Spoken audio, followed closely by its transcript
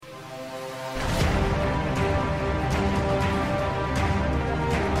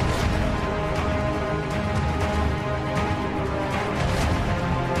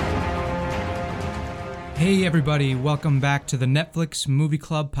Hey everybody, welcome back to the Netflix Movie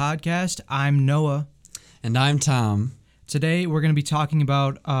Club podcast. I'm Noah. And I'm Tom. Today we're going to be talking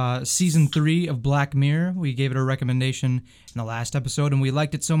about Season 3 of Black Mirror. We gave it a recommendation in the last episode and we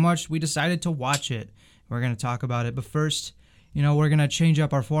liked it so much we decided to watch it. We're going to talk about it, but first, we're going to change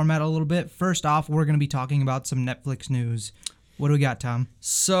up our format a little bit. First off, we're going to be talking about some Netflix news. What do we got, Tom?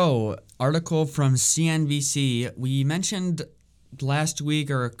 So, article from CNBC. We mentioned last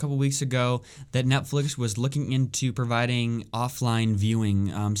week or a couple weeks ago that Netflix was looking into providing offline viewing,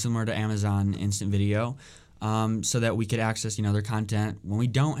 similar to Amazon Instant Video, so that we could access, their content when we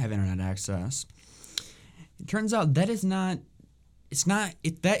don't have internet access. It turns out that is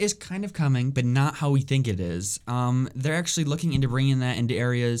kind of coming, but not how we think it is. They're actually looking into bringing that into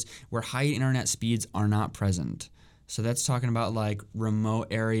areas where high internet speeds are not present. So that's talking about like remote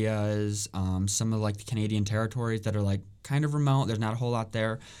areas, some of like the Canadian territories that are like kind of remote. There's not a whole lot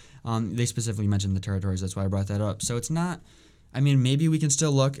there. They specifically mentioned the territories. That's why I brought that up. So it's not, maybe we can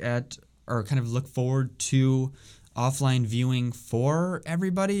still look at or kind of look forward to offline viewing for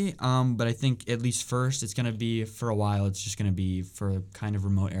everybody. But I think at least first it's going to be for a while. It's just going to be for kind of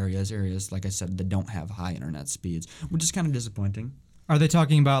remote areas, like I said, that don't have high internet speeds, which is kind of disappointing. Are they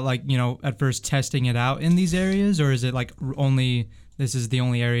talking about at first testing it out in these areas, or is it like only this is the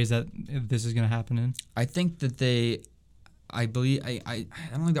only areas that this is going to happen in? I think that I believe I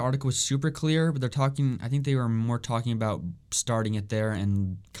don't think the article was super clear, but I think they were more talking about starting it there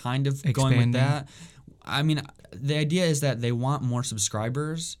and kind of expanding. Going with that. The idea is that they want more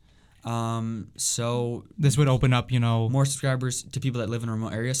subscribers. So this would open up, more subscribers to people that live in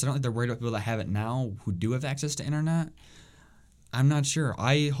remote areas. So I don't think they're worried about people that have it now who do have access to internet. I'm not sure.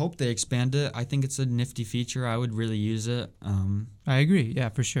 I hope they expand it. I think it's a nifty feature. I would really use it. I agree. Yeah,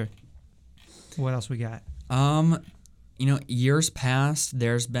 for sure. What else we got? Years past,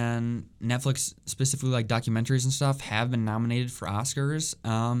 there's been Netflix, specifically like documentaries and stuff, have been nominated for Oscars.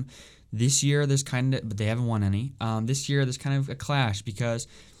 This year, but they haven't won any. This year, there's kind of a clash because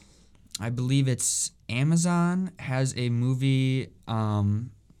I believe it's Amazon has a movie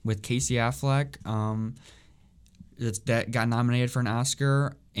with Casey Affleck that got nominated for an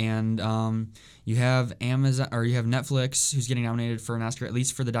Oscar, and you have Netflix who's getting nominated for an Oscar, at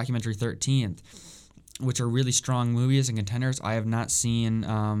least for the documentary 13th, which are really strong movies and contenders. I have not seen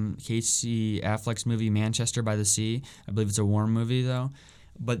Casey Affleck's movie Manchester by the Sea. I believe it's a war movie though,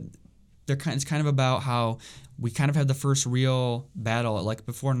 but it's kind of about how we kind of had the first real battle. Like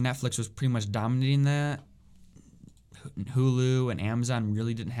before, Netflix was pretty much dominating that. Hulu and Amazon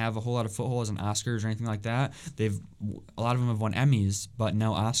really didn't have a whole lot of footholds in Oscars or anything like that. A lot of them have won Emmys, but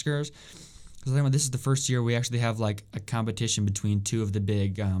no Oscars. So this is the first year we actually have like a competition between two of the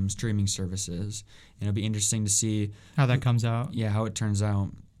big streaming services, and it'll be interesting to see how that comes out. Yeah, how it turns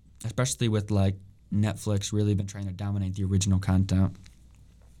out, especially with like Netflix really been trying to dominate the original content.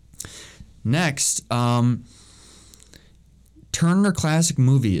 Next, Turner Classic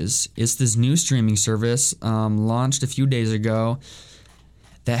Movies is this new streaming service launched a few days ago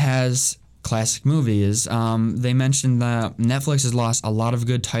that has classic movies. They mentioned that Netflix has lost a lot of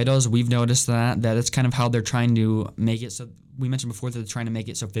good titles. We've noticed that it's kind of how they're trying to make it. So we mentioned before that they're trying to make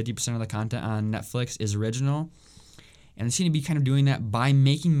it so 50% of the content on Netflix is original. And they seem to be kind of doing that by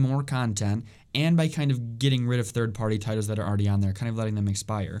making more content and by kind of getting rid of third-party titles that are already on there, kind of letting them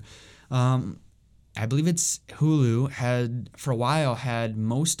expire. I believe it's Hulu for a while had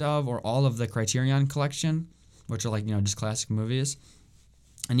most of or all of the Criterion collection, which are like, just classic movies.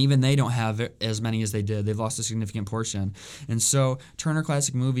 And even they don't have as many as they did. They've lost a significant portion. And so Turner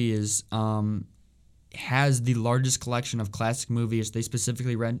Classic Movies has the largest collection of classic movies. They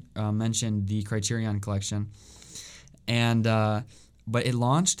specifically mentioned the Criterion collection. And but it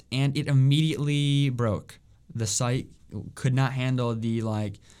launched and it immediately broke. The site could not handle the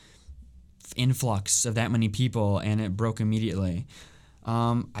influx of that many people, and it broke immediately.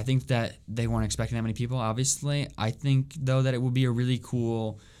 I think that they weren't expecting that many people, obviously. I think, though, that it would be a really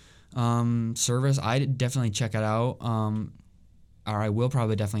cool service. I'd definitely check it out, or I will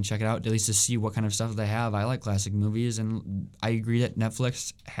probably definitely check it out, at least to see what kind of stuff they have. I like classic movies, and I agree that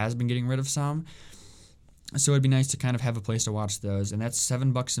Netflix has been getting rid of some. So it'd be nice to kind of have a place to watch those. And that's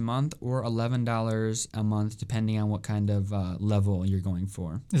 $7 a month or $11 a month, depending on what kind of level you're going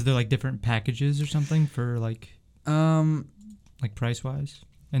for. Is there different packages or something for price wise?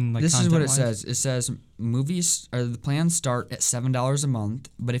 And this is what it says. It says the plans start at $7 a month,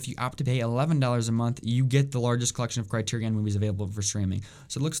 but if you opt to pay $11 a month, you get the largest collection of Criterion movies available for streaming.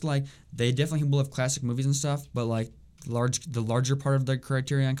 So it looks like they definitely will have classic movies and stuff, but the larger part of the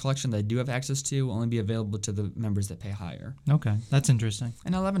Criterion Collection that I do have access to will only be available to the members that pay higher. Okay, that's interesting.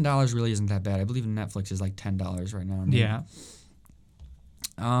 And $11 really isn't that bad. I believe Netflix is like $10 right now. Yeah.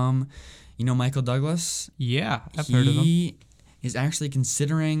 You know Michael Douglas? Yeah, I've heard of him. He is actually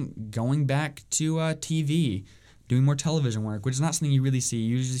considering going back to TV, doing more television work, which is not something you really see.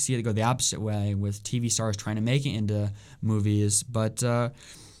 You usually see it go the opposite way with TV stars trying to make it into movies. But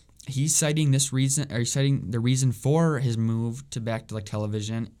he's citing the reason for his move to back to like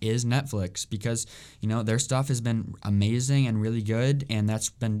television is Netflix, because their stuff has been amazing and really good, and that's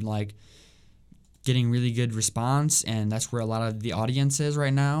been like getting really good response, and that's where a lot of the audience is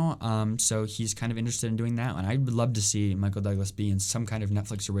right now. So he's kind of interested in doing that, and I would love to see Michael Douglas be in some kind of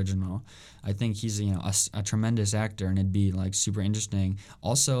Netflix original. I think he's a tremendous actor, and it'd be like super interesting.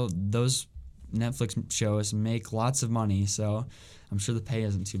 Also, those Netflix shows make lots of money, so I'm sure the pay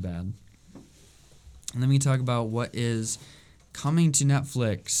isn't too bad. And then we can talk about what is coming to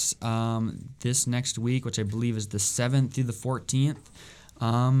Netflix this next week, which I believe is the 7th through the 14th.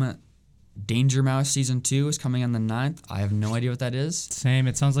 Danger Mouse Season 2 is coming on the 9th. I have no idea what that is. Same.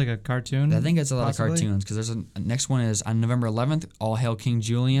 It sounds like a cartoon. I think it's a lot possibly. of cartoons, because there's a next one is on November 11th, All Hail King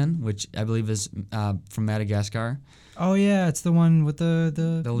Julian, which I believe is from Madagascar. Oh, yeah. It's the one with the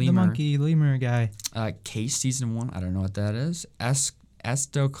lemur. monkey lemur guy. Case Season 1, I don't know what that is.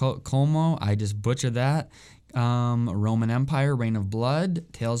 Estocolmo, I just butchered that. Roman Empire, Reign of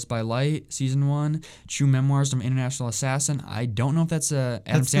Blood, Tales by Light, Season 1, True Memoirs of an International Assassin. I don't know if that's a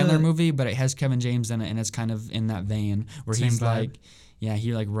Adam Sandler movie, but it has Kevin James in it, and it's kind of in that vein where Same he's vibe. like,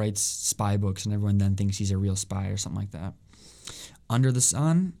 he like writes spy books, and everyone then thinks he's a real spy or something like that. Under the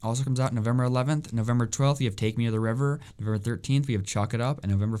Sun also comes out November 11th. November 12th, we have Take Me to the River. November 13th, we have Chalk It Up.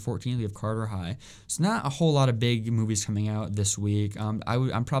 And November 14th, we have Carter High. So not a whole lot of big movies coming out this week. I'm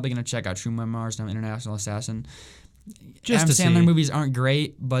probably going to check out True Memoirs of an International Assassin. Just Adam to Sandler see. movies aren't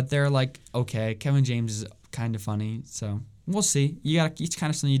great, but they're like, okay. Kevin James is kind of funny, so we'll see. It's kind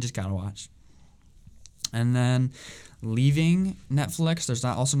of something you just got to watch. And then leaving Netflix, there's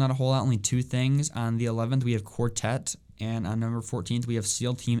also not a whole lot, only two things. On the 11th, we have Quartet. And on November 14th, we have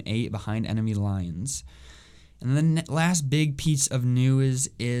SEAL Team 8 Behind Enemy Lines. And then the last big piece of news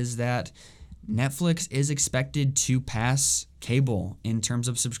is that Netflix is expected to pass cable in terms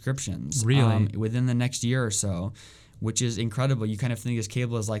of subscriptions. Really? Within the next year or so, which is incredible. You kind of think this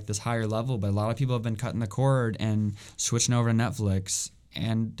cable is like this higher level, but a lot of people have been cutting the cord and switching over to Netflix.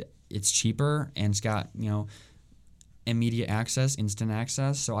 And it's cheaper, and it's got, immediate access, instant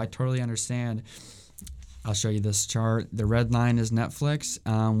access. So I totally understand. I'll show you this chart. The red line is Netflix,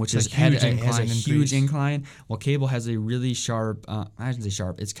 which has a huge incline, while cable has a really sharp, I shouldn't say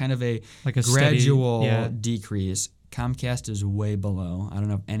sharp, it's kind of a gradual decrease. Comcast is way below. I don't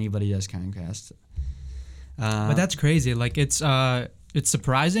know if anybody does Comcast. But that's crazy. Like, it's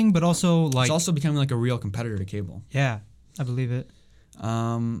surprising, but also like... It's also becoming like a real competitor to cable. Yeah, I believe it.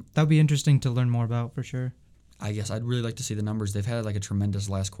 That would be interesting to learn more about, for sure. I guess I'd really like to see the numbers. They've had like a tremendous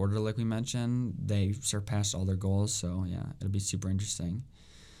last quarter, like we mentioned. They surpassed all their goals, so yeah, it'll be super interesting.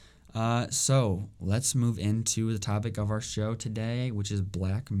 So let's move into the topic of our show today, which is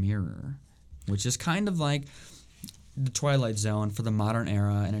Black Mirror, which is kind of like the Twilight Zone for the modern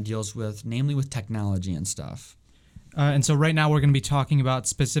era, and it deals namely with technology and stuff. And so right now we're going to be talking about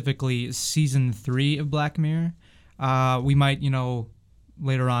specifically Season 3 of Black Mirror. We might,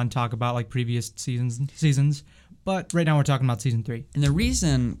 later on talk about like previous seasons, but right now we're talking about Season 3. And the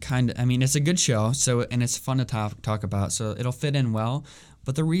reason it's a good show, and it's fun to talk about, so it'll fit in well.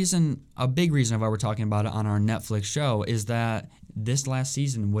 But a big reason why we're talking about it on our Netflix show is that this last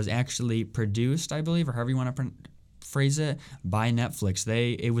season was actually produced, I believe, or however you want to phrase it, by Netflix.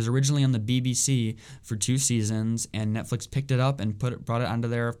 It was originally on the BBC for 2 seasons, and Netflix picked it up and brought it onto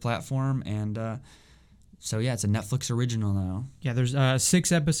their platform, and so yeah, it's a Netflix original now. Yeah, there's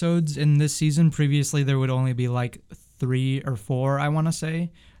 6 episodes in this season. Previously, there would only be like 3 or 4, I want to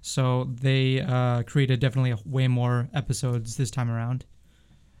say. So they created definitely way more episodes this time around.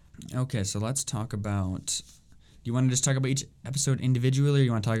 Okay, so let's talk about... Do you want to just talk about each episode individually, or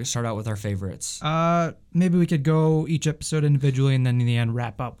you want to start out with our favorites? Maybe we could go each episode individually and then in the end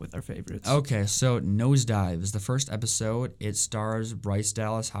wrap up with our favorites. Okay, so Nosedive is the first episode. It stars Bryce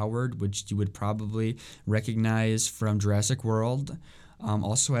Dallas Howard, which you would probably recognize from Jurassic World.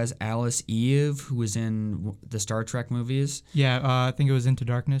 Also has Alice Eve, who was in the Star Trek movies. Yeah, I think it was Into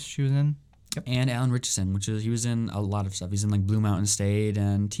Darkness she was in. Yep. And Alan Richardson, he was in a lot of stuff. He's in like Blue Mountain State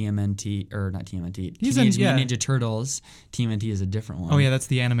and TMNT, or not TMNT. Teenage Mutant Ninja Turtles. TMNT is a different one. Oh yeah, that's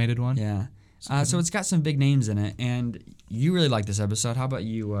the animated one. Yeah. So it's got some big names in it, and you really like this episode. How about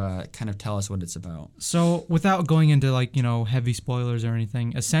you kind of tell us what it's about? So without going into like, heavy spoilers or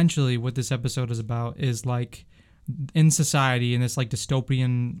anything, essentially what this episode is about is like in society, in this like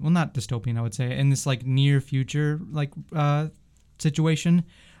dystopian, well, not dystopian, I would say, in this like near future like situation,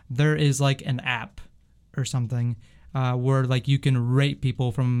 there is like an app or something where like you can rate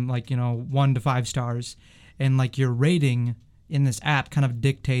people from like 1 to 5 stars, and like your rating in this app kind of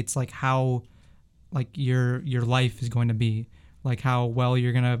dictates like how like your life is going to be, like how well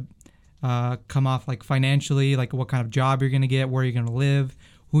you're gonna come off like financially, like what kind of job you're gonna get, where you're gonna live,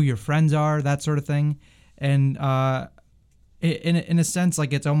 who your friends are, that sort of thing. And in a sense,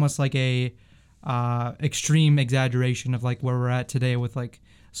 like it's almost like a extreme exaggeration of like where we're at today with like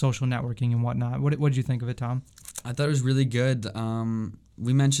social networking and whatnot. What did you think of it, Tom? I thought it was really good.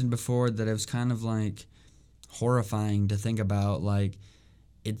 We mentioned before that it was kind of like horrifying to think about. Like,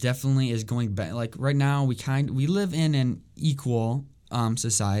 it definitely is going back. Like right now, we live in an equal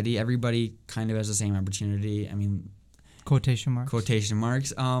society. Everybody kind of has the same opportunity. I mean, quotation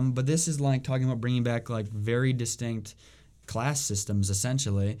marks. But this is like talking about bringing back like very distinct class systems,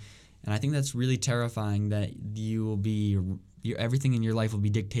 essentially. And I think that's really terrifying, that you will be everything in your life will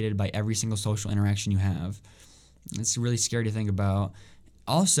be dictated by every single social interaction you have. It's really scary to think about.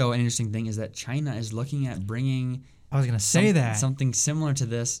 Also, an interesting thing is that China is looking at bringing something similar to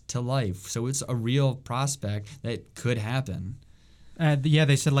this to life. So it's a real prospect that could happen. Yeah,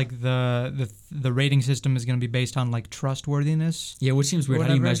 they said like the rating system is going to be based on like trustworthiness. Yeah, which seems weird. How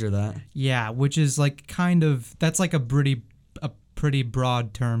do you measure that? Yeah, which is like that's like a pretty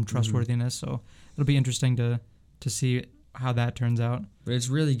broad term, trustworthiness. Mm-hmm. So it'll be interesting to see how that turns out. But it's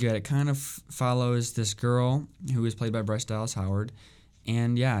really good. It kind of follows this girl who is played by Bryce Dallas Howard,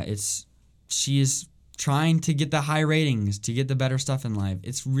 and yeah, she is trying to get the high ratings, to get the better stuff in life.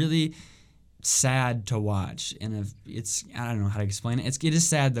 It's really sad to watch, and I don't know how to explain it. It is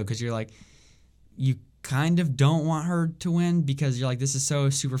sad though, because you're like, you kind of don't want her to win, because you're like, this is so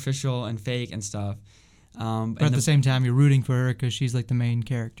superficial and fake and stuff. But at the same time, you're rooting for her because she's like the main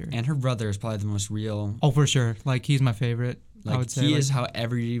character. And her brother is probably the most real. Oh, for sure. Like, he's my favorite. Like, I would say he is how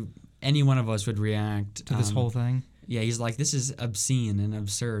any one of us would react to this whole thing. Yeah, he's like, this is obscene and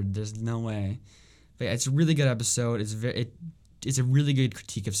absurd. There's no way. But yeah, it's a really good episode. It's a really good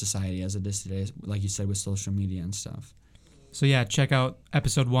critique of society as it is today, like you said, with social media and stuff. So yeah, check out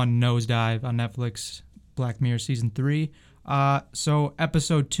episode 1, Nosedive, on Netflix, Black Mirror season 3. So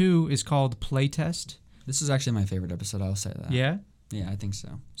episode 2 is called Playtest. This is actually my favorite episode, I'll say that. Yeah? Yeah, I think so.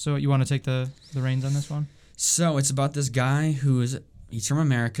 So you want to take the reins on this one? So it's about this guy he's from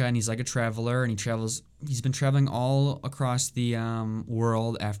America, and he's like a traveler, and he's been traveling all across the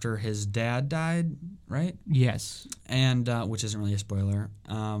world after his dad died, right? Yes. And which isn't really a spoiler.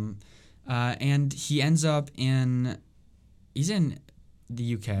 And he ends up he's in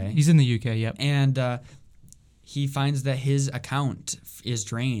the UK. He's in the UK, yep. And he finds that his account is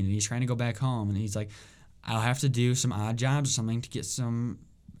drained, and he's trying to go back home, and he's like, I'll have to do some odd jobs or something to get some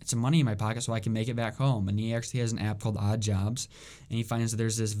money in my pocket so I can make it back home. And he actually has an app called Odd Jobs, and he finds that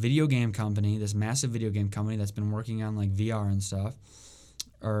there's this massive video game company that's been working on like VR and stuff,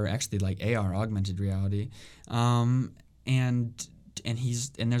 or actually like AR, augmented reality. And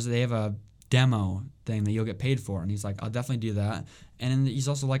they have a demo thing that you'll get paid for, and he's like, I'll definitely do that. And then he's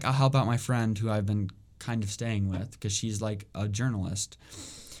also like, I'll help out my friend who I've been kind of staying with, because she's like a journalist.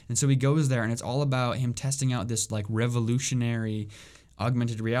 And so he goes there, and it's all about him testing out this like revolutionary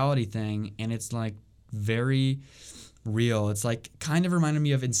augmented reality thing, and it's like very real. It's like kind of reminded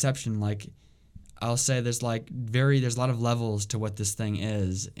me of Inception. Like, I'll say there's a lot of levels to what this thing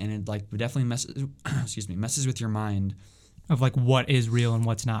is, and it like definitely messes with your mind of like what is real and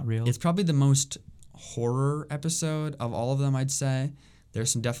what's not real. It's probably the most horror episode of all of them, I'd say.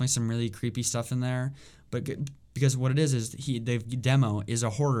 There's definitely some really creepy stuff in there, but because what it is the demo is a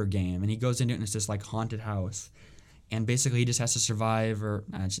horror game, and he goes into it, and it's this like haunted house, and basically he just has to survive, or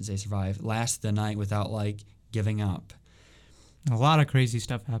I shouldn't say survive, last the night without like giving up. A lot of crazy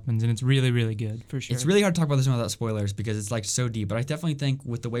stuff happens, and it's really, really good, for sure. It's really hard to talk about this one without spoilers, because it's like so deep, but I definitely think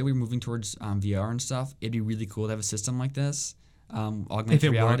with the way we're moving towards VR and stuff, it'd be really cool to have a system like this,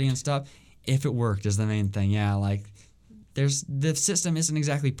 augmented reality and stuff. If it worked is the main thing. Yeah, like the system isn't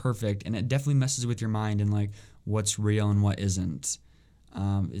exactly perfect, and it definitely messes with your mind and like what's real and what isn't.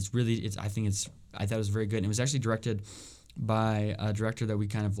 I thought it was very good. And it was actually directed by a director that we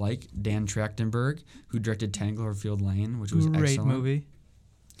kind of like, Dan Trachtenberg, who directed 10 Cloverfield Lane, which was great excellent. Movie.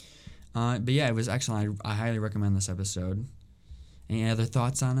 But yeah, it was excellent. I highly recommend this episode. Any other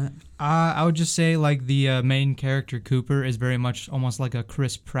thoughts on it? I would just say like the main character Cooper is very much almost like a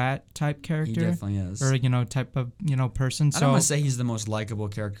Chris Pratt type character. He definitely is. Or type of person. I don't want to say he's the most likable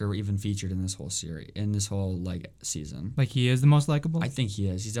character even featured in this whole series, in this whole like season. Like he is the most likable. I think he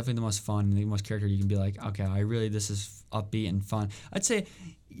is. He's definitely the most fun, and the most character you can be like, okay, this is upbeat and fun. I'd say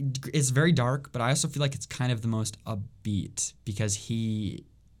it's very dark, but I also feel like it's kind of the most upbeat because he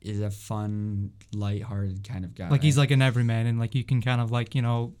is a fun, lighthearted kind of guy. Like he's like an everyman, and like you can kind of like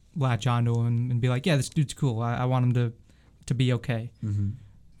latch onto him and be like, yeah, this dude's cool. I want him to be okay. Mm-hmm.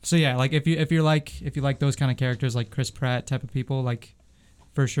 So yeah, like if you like those kind of characters, like Chris Pratt type of people, like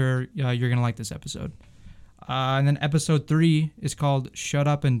for sure you're gonna like this episode. And then episode 3 is called "Shut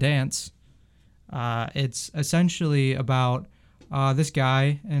Up and Dance." It's essentially about this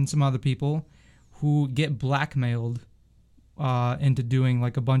guy and some other people who get blackmailed into doing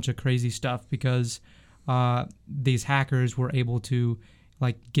like a bunch of crazy stuff because these hackers were able to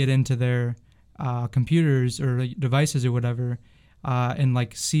like get into their computers or devices or whatever and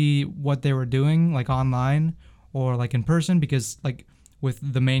like see what they were doing like online or like in person, because like with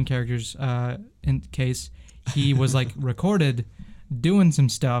the main character's in case, he was like recorded doing some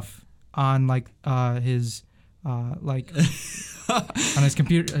stuff on like his like on his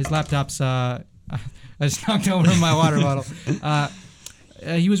computer, his laptop's I just knocked over my water bottle.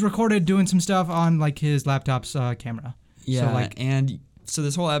 He was recorded doing some stuff on like his laptop's camera. Yeah, so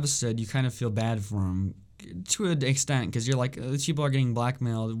this whole episode, you kind of feel bad for him to an extent because you're like, these people are getting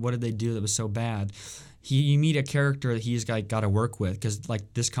blackmailed. What did they do that was so bad? You meet a character that he's got to work with because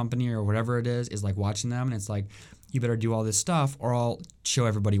like this company or whatever it is like watching them, and it's like, you better do all this stuff or I'll show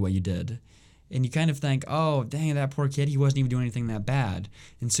everybody what you did. And you kind of think, oh, dang, that poor kid, he wasn't even doing anything that bad.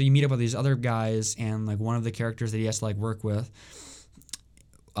 And so you meet up with these other guys, and like one of the characters that he has to like work with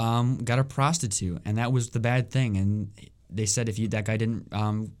got a prostitute, and that was the bad thing. And they said if that guy didn't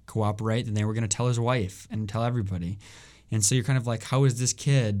cooperate, then they were going to tell his wife and tell everybody. And so you're kind of like, how is this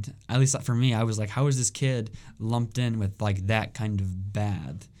kid, at least for me, I was like, how is this kid lumped in with like that kind of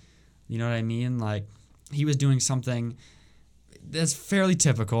bad? You know what I mean? Like he was doing something that's fairly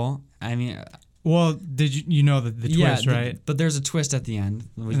typical. I mean, well, did you know the twist, right? But there's a twist at the end.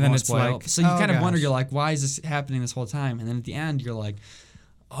 And then it's spoil. like, so you kind of gosh. wonder, you're like, why is this happening this whole time? And then at the end, you're like,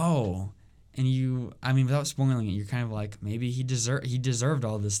 oh, and without spoiling it, you're kind of like, maybe he deserved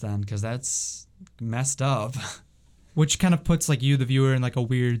all this then, because that's messed up. Which kind of puts like you, the viewer, in like a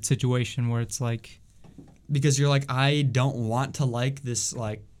weird situation where it's like, because you're like, I don't want to like this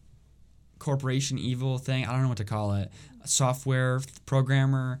like corporation evil thing. I don't know what to call it. A software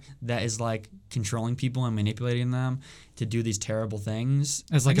programmer that is like controlling people and manipulating them to do these terrible things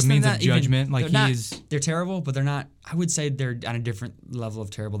as like a means of judgment. Like they're terrible, but they're not. I would say they're on a different level of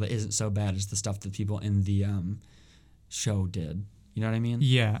terrible that isn't so bad as the stuff that people in the show did. You know what I mean?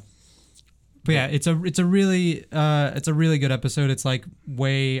 Yeah. But yeah, it's a really good episode. It's like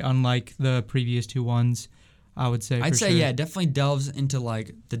way unlike the previous two ones, I would say. I'd say sure. Yeah, it definitely delves into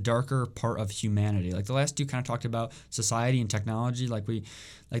like the darker part of humanity. Like the last two kind of talked about society and technology.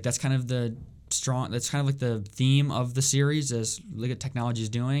 That's kind of like the theme of the series is look at technology is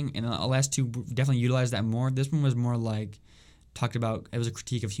doing. And the last two definitely utilized that more. This one was more like talked about. It was a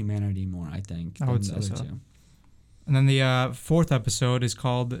critique of humanity more, I think. I would say so. Two. And then the fourth episode is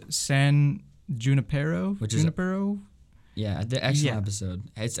called San Junipero, Yeah, the excellent episode.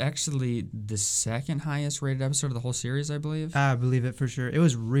 It's actually the second highest rated episode of the whole series, I believe. I believe it for sure. It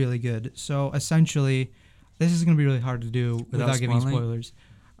was really good. So essentially, this is going to be really hard to do without giving spoilers.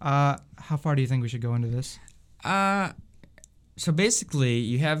 How far do you think we should go into this? So basically,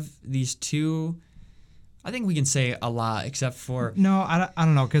 you have these two. I think we can say a lot, except for... No, I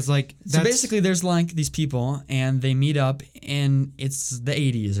don't know, because, like... So basically, there's, like, these people, and they meet up, and it's the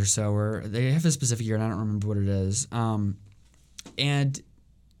 80s or so, or they have a specific year, and I don't remember what it is.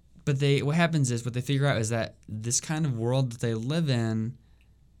 What happens is, what they figure out is that this kind of world that they live in...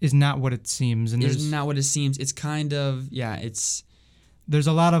 is not what it seems. And is not what it seems. It's kind of... Yeah, it's... There's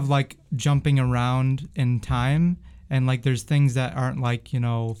a lot of, like, jumping around in time, and, like, there's things that aren't, like,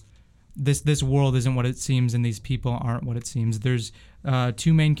 This world isn't what it seems, and these people aren't what it seems. There's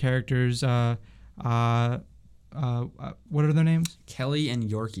two main characters. What are their names? Kelly and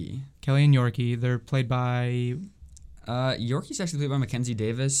Yorkie. Kelly and Yorkie. They're played by... Yorkie's actually played by Mackenzie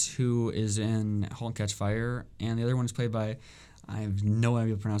Davis, who is in *Halt and Catch Fire*, and the other one is played by... I have no idea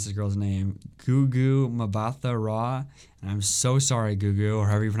how to pronounce this girl's name. Gugu Mbatha-Raw. And I'm so sorry, Gugu, or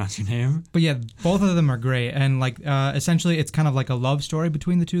however you pronounce your name. But yeah, both of them are great. And like essentially it's kind of like a love story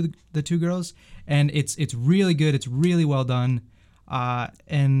between the two girls. And it's really good. It's really well done.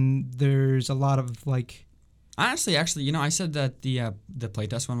 And there's a lot of like Honestly, actually, you know, I said that the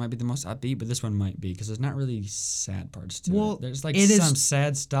playtest one might be the most upbeat, but this one might be because there's not really sad parts to Well, it. There's like it is- some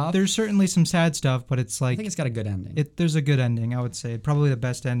sad stuff. There's certainly some sad stuff, but it's I like think it's got a good ending. there's a good ending. I would say probably the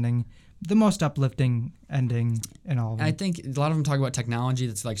best ending, the most uplifting ending in all of them. I think a lot of them talk about technology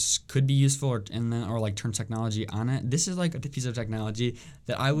that's like could be useful or like turn technology on it. This is like a piece of technology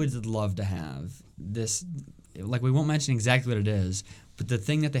that I would love to have. This, like, we won't mention exactly what it is, but the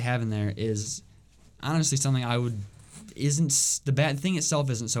thing that they have in there is honestly something the bad thing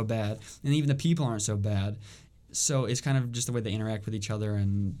itself isn't so bad, and even the people aren't so bad. So it's kind of just the way they interact with each other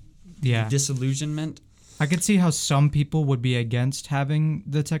and Yeah. disillusionment. I could see how some people would be against having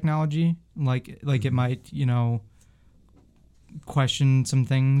the technology, like it might, you know, question some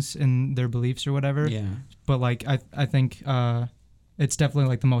things in their beliefs or whatever. Yeah. But like I think it's definitely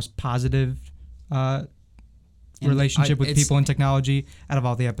like the most positive relationship with people and technology out of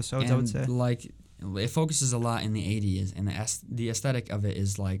all the episodes. And I would say. like it focuses a lot in the 80s, and the aesthetic of it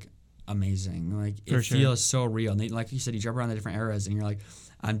is like amazing. Like it For sure. feels so real. And like you said, you jump around the different eras, and you're like,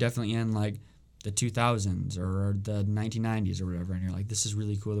 I'm definitely in like the 2000s or the 1990s or whatever, and you're like, this is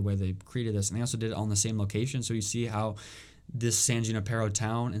really cool the way they created this. And they also did it all in the same location, so you see how this San Junipero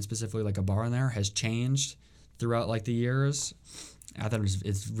town, and specifically like a bar in there, has changed throughout like the years. I thought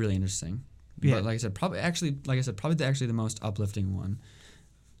it's really interesting. Yeah. But like I said, probably the most uplifting one.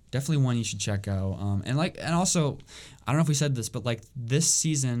 Definitely one you should check out. And also, I don't know if we said this, but like this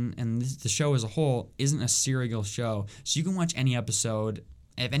season and the show as a whole isn't a serial show, so you can watch any episode.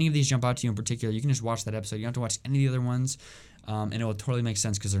 If any of these jump out to you in particular, you can just watch that episode. You don't have to watch any of the other ones, and it will totally make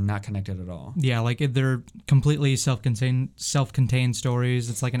sense because they're not connected at all. Yeah, like they're completely self-contained stories.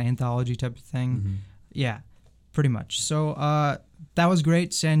 It's like an anthology type of thing. Mm-hmm. Yeah, pretty much. So that was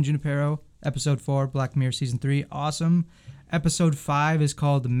great. San Junipero, episode 4, Black Mirror season 3, awesome. Episode 5 is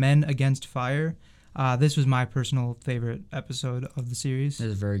called Men Against Fire. This was my personal favorite episode of the series. It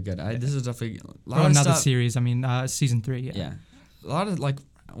is very good. This is definitely a lot Oh, of not the stuff. series. I mean, season 3. Yeah. Yeah, a lot of like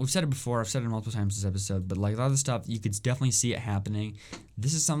we've said it before. I've said it multiple times this episode, but like a lot of the stuff you could definitely see it happening.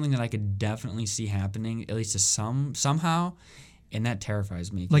 This is something that I could definitely see happening, at least to somehow, and that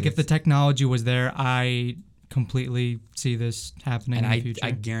terrifies me. Like if the technology was there, I completely see this happening and in the future.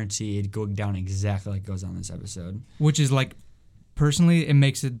 I guarantee it going down exactly like it goes on this episode. Which is like, personally, it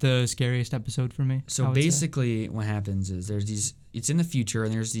makes it the scariest episode for me. I So would say. basically, what happens is it's in the future,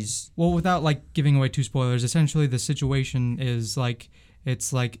 and there's these. Well, without like giving away two spoilers, essentially the situation is like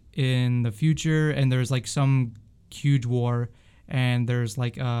it's like in the future, and there's like some huge war, and there's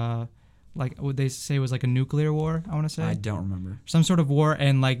like what they say was like a nuclear war. I want to say I don't remember. some sort of war,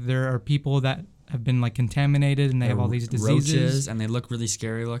 and like there are people that have been like contaminated, and they have all these diseases. Roaches, and they look really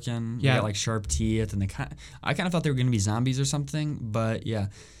scary looking. Yeah. They got like sharp teeth, and I kind of thought they were going to be zombies or something, but yeah,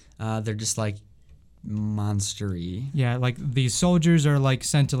 they're just like monstery. Yeah, like these soldiers are like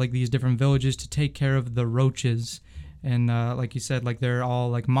sent to like these different villages to take care of the roaches, and like you said, like they're all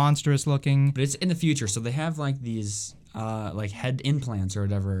like monstrous looking, But it's in the future, so they have like these like head implants or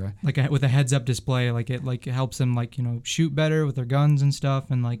whatever. like with a heads-up display. Like it helps them like shoot better with their guns and stuff,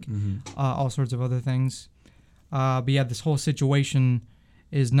 and like all sorts of other things. But yeah, this whole situation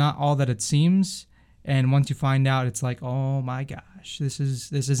is not all that it seems, and once you find out, it's like, oh my gosh, this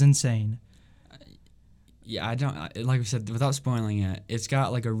is insane. Yeah, I don't like we said without spoiling it. It's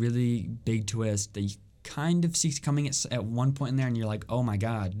got like a really big twist that you kind of see coming at one point in there, and you're like, oh my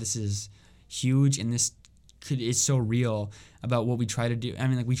god, this is huge, and this is so real about what we try to do. I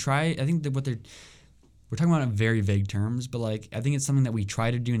mean, like I think that we're talking about in very vague terms, but like I think it's something that we try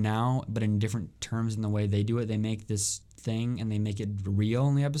to do now, but in different terms in the way they do it. They make this thing and they make it real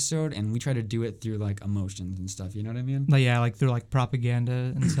in the episode, and we try to do it through like emotions and stuff. You know what I mean? Like, yeah, like through like propaganda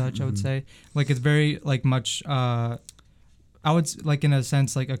and such. I would say like it's very like much. I would like in a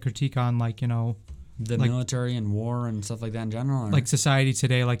sense like a critique on like The like- military and war and stuff like that in general. Or? like society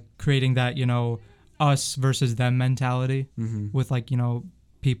today, like creating that us versus them mentality with like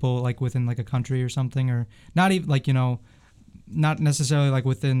people like within like a country or something, or not even like not necessarily like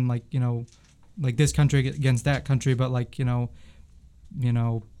within like like this country against that country, but like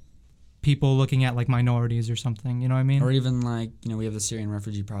people looking at like minorities or something. You know what I mean? Or even like we have the Syrian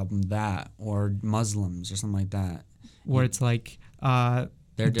refugee problem, or Muslims or something like that. Where it's like They're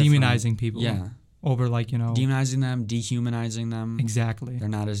demonizing people. Yeah, Over like demonizing them, dehumanizing them. exactly. They're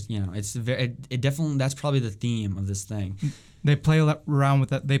not as It's very. It definitely. That's probably the theme of this thing. They play around with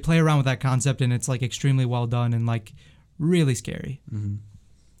that. They play around with that concept, and it's like extremely well done and like really scary. Mm-hmm.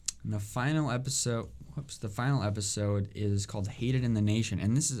 And the final episode is called Hated in the Nation,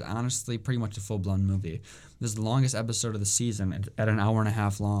 and this is honestly pretty much a full-blown movie. This is the longest episode of the season at an hour and a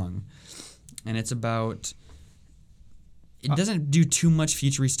half long, and it's about it doesn't do too much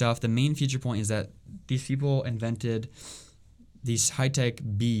future stuff. The main future point is that these people invented these high-tech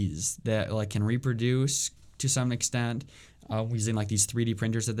bees that like can reproduce to some extent using like these 3D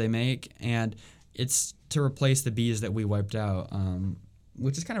printers that they make, and it's to replace the bees that we wiped out,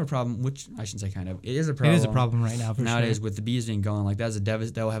 which is kind of a problem. Which I shouldn't say kind of. It is a problem. It is a problem right now for nowadays sure. with the bees being gone. Like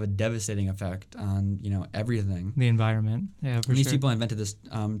that will have a devastating effect on everything. The environment, yeah, for These sure. people invented this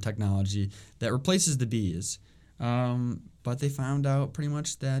technology that replaces the bees, but they found out pretty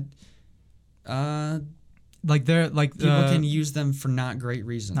much that Like they're like people can use them for not great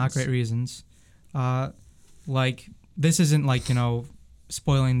reasons. not great reasons. Like this isn't like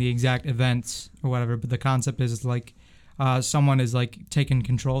spoiling the exact events or whatever, but the concept is like someone is like taken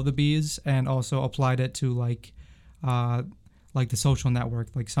control of the bees and also applied it to like the social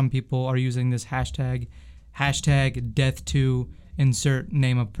network. Like some people are using this hashtag death to insert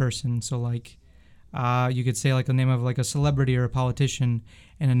name of person. So like you could say like the name of like a celebrity or a politician,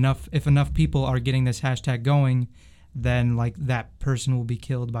 and if enough people are getting this hashtag going, then like that person will be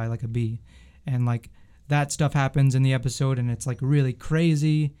killed by like a bee. And like that stuff happens in the episode, and it's like really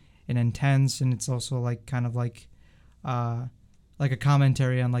crazy and intense, and it's also like kind of like a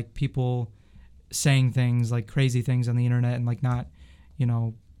commentary on like people saying things like crazy things on the internet and like not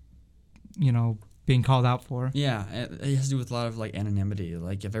being called out for. Yeah, it has to do with a lot of like anonymity.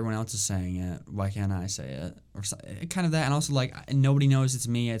 Like if everyone else is saying it, why can't I say it? Or kind of that, and also like nobody knows it's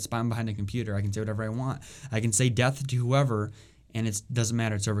me. I'm behind a computer. I can say whatever I want. I can say death to whoever, and it doesn't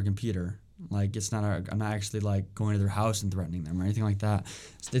matter. It's over a computer. Like I'm not actually like going to their house and threatening them or anything like that.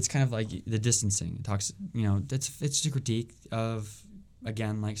 It's kind of like the distancing. It talks, it's just a critique of,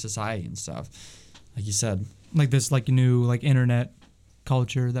 again, like society and stuff. Like you said, like this like new like internet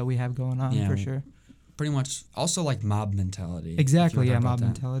culture that we have going on, for sure. Pretty much also like mob mentality. Exactly, yeah, mob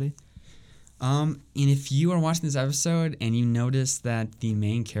mentality. And if you are watching this episode and you notice that the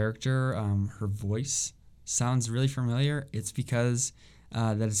main character, her voice sounds really familiar, it's because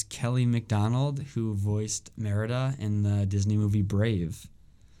that is Kelly MacDonald, who voiced Merida in the Disney movie Brave.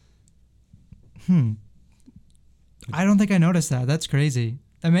 I don't think I noticed that. That's crazy.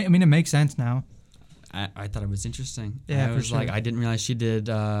 I mean, it makes sense now. I thought it was interesting. Yeah, I was for sure. like, I didn't realize she did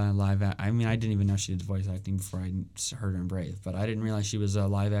live. I mean, I didn't even know she did voice acting before I heard her in Brave, but I didn't realize she was a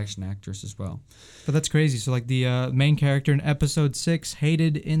live action actress as well. But that's crazy. So like the main character in episode 6,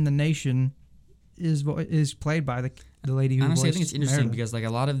 Hated in the Nation, is played by the lady who Honestly, I voiced think it's interesting Merida. because like a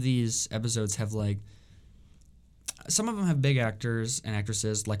lot of these episodes have like some of them have big actors and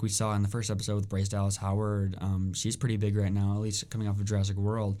actresses, like we saw in the first episode with Bryce Dallas Howard. She's pretty big right now, at least coming off of Jurassic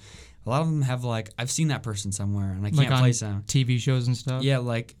World. A lot of them have like I've seen that person somewhere and I can't like place them. TV shows and stuff. Yeah,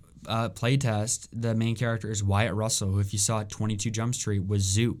 like Playtest. The main character is Wyatt Russell, who if you saw 22 Jump Street was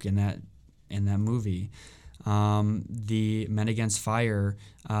Zook in that movie. The Men Against Fire,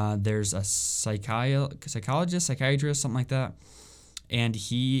 there's a psychiatrist, something like that, and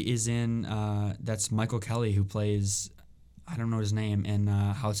he is in that's Michael Kelly, who plays, I don't know his name, in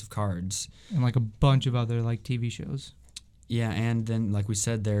House of Cards, And like a bunch of other like TV shows. Yeah, and then like we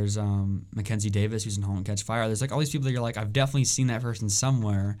said, there's Mackenzie Davis, who's in *Halt and Catch Fire*. There's like all these people that you're like, I've definitely seen that person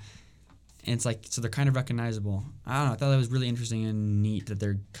somewhere, and it's like, so they're kind of recognizable. I don't know. I thought that was really interesting and neat that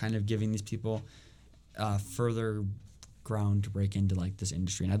they're kind of giving these people further ground to break into like this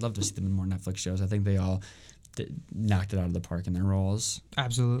industry, and I'd love to see them in more Netflix shows. I think they all knocked it out of the park in their roles.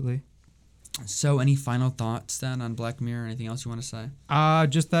 Absolutely. So, any final thoughts then on Black Mirror? Anything else you want to say?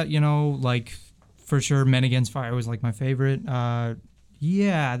 Just that, like for sure, Men Against Fire was like my favorite.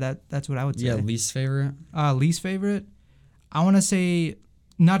 Yeah, that's what I would say. Yeah, least favorite. Least favorite. I want to say,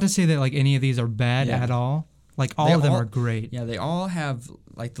 not to say that like any of these are bad at all. Like all of them are great. Yeah, they all have,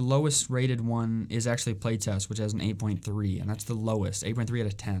 like the lowest rated one is actually Playtest, which has an 8.3, and that's the lowest, 8.3 out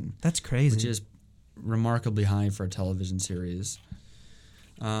of 10. That's crazy. Which is remarkably high for a television series.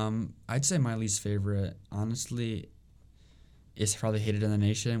 I'd say my least favorite, honestly, is probably Hated in the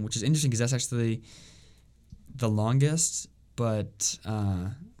Nation, which is interesting because that's actually the longest, but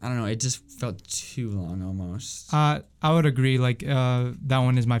I don't know, it just felt too long almost. I would agree. Like that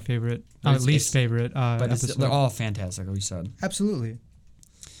one is my favorite, least favorite. But episode. they're all fantastic, like we said. Absolutely.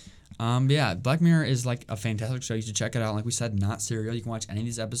 Yeah, Black Mirror is like a fantastic show. You should check it out. Like we said, not serial. You can watch any of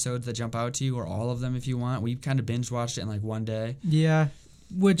these episodes that jump out to you, or all of them if you want. We kind of binge watched it in like one day. Yeah,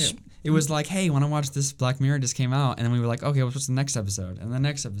 which it was like, hey, you want to watch this? Black Mirror just came out, and then we were like, okay, what's the next episode? And the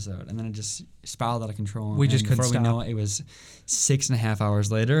next episode, and then it just spiraled out of control. We just couldn't before stop. We know it was 6.5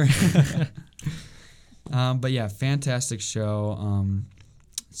 hours later. But yeah, fantastic show.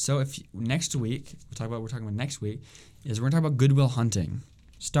 So if next week we're talking about next week is we're gonna talk about Good Will Hunting.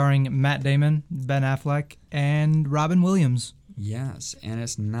 starring Matt Damon, Ben Affleck, and Robin Williams. Yes, and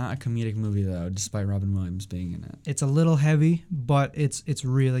it's not a comedic movie though, despite Robin Williams being in it. It's a little heavy, but it's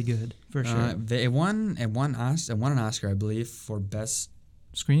really good for sure. It won an Oscar, I believe, for best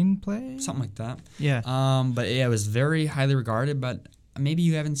Screenplay? something like that. Yeah. But yeah, it was very highly regarded. But maybe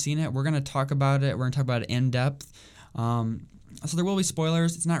you haven't seen it. We're gonna talk about it. We're gonna talk about it in depth. So there will be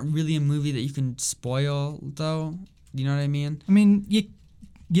spoilers. It's not really a movie that you can spoil, though. You know what I mean? I mean,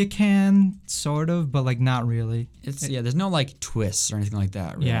 you can sort of, but like not really. There's no like twists or anything like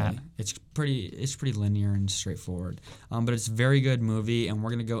that. Really. Yeah. It's pretty linear and straightforward. But it's a very good movie, and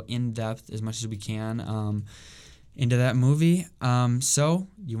we're gonna go in depth as much as we can into that movie. So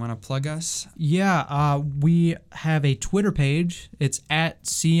you want to plug us? Yeah. We have a Twitter page. It's at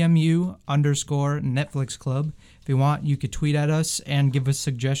CMU_Netflix Club. If you want, you could tweet at us and give us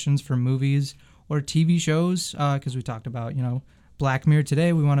suggestions for movies or TV shows. Because we talked about Black Mirror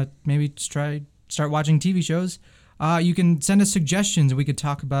today. We want to maybe start watching TV shows. You can send us suggestions and we could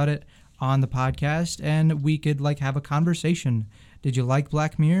talk about it on the podcast and we could have a conversation. Did you like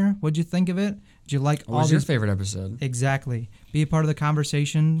Black Mirror? What'd you think of it? Did you like What was your favorite episode? Exactly. Be a part of the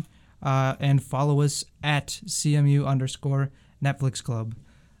conversation and follow us at CMU_Netflix Club.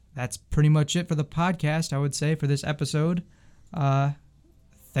 That's pretty much it for the podcast, I would say, for this episode.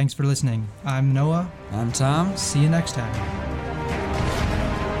 Thanks for listening. I'm Noah. I'm Tom. See you next time.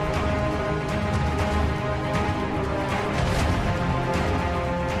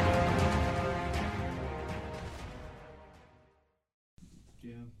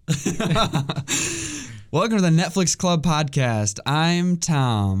 Welcome to the Netflix Club podcast. I'm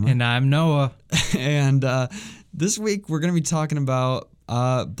Tom. And I'm Noah. And this week we're going to be talking about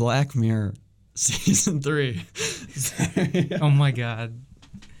Black Mirror Season 3. Oh my God.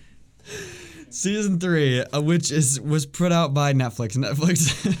 Season 3, which was put out by Netflix.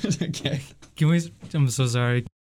 Okay. I'm so sorry.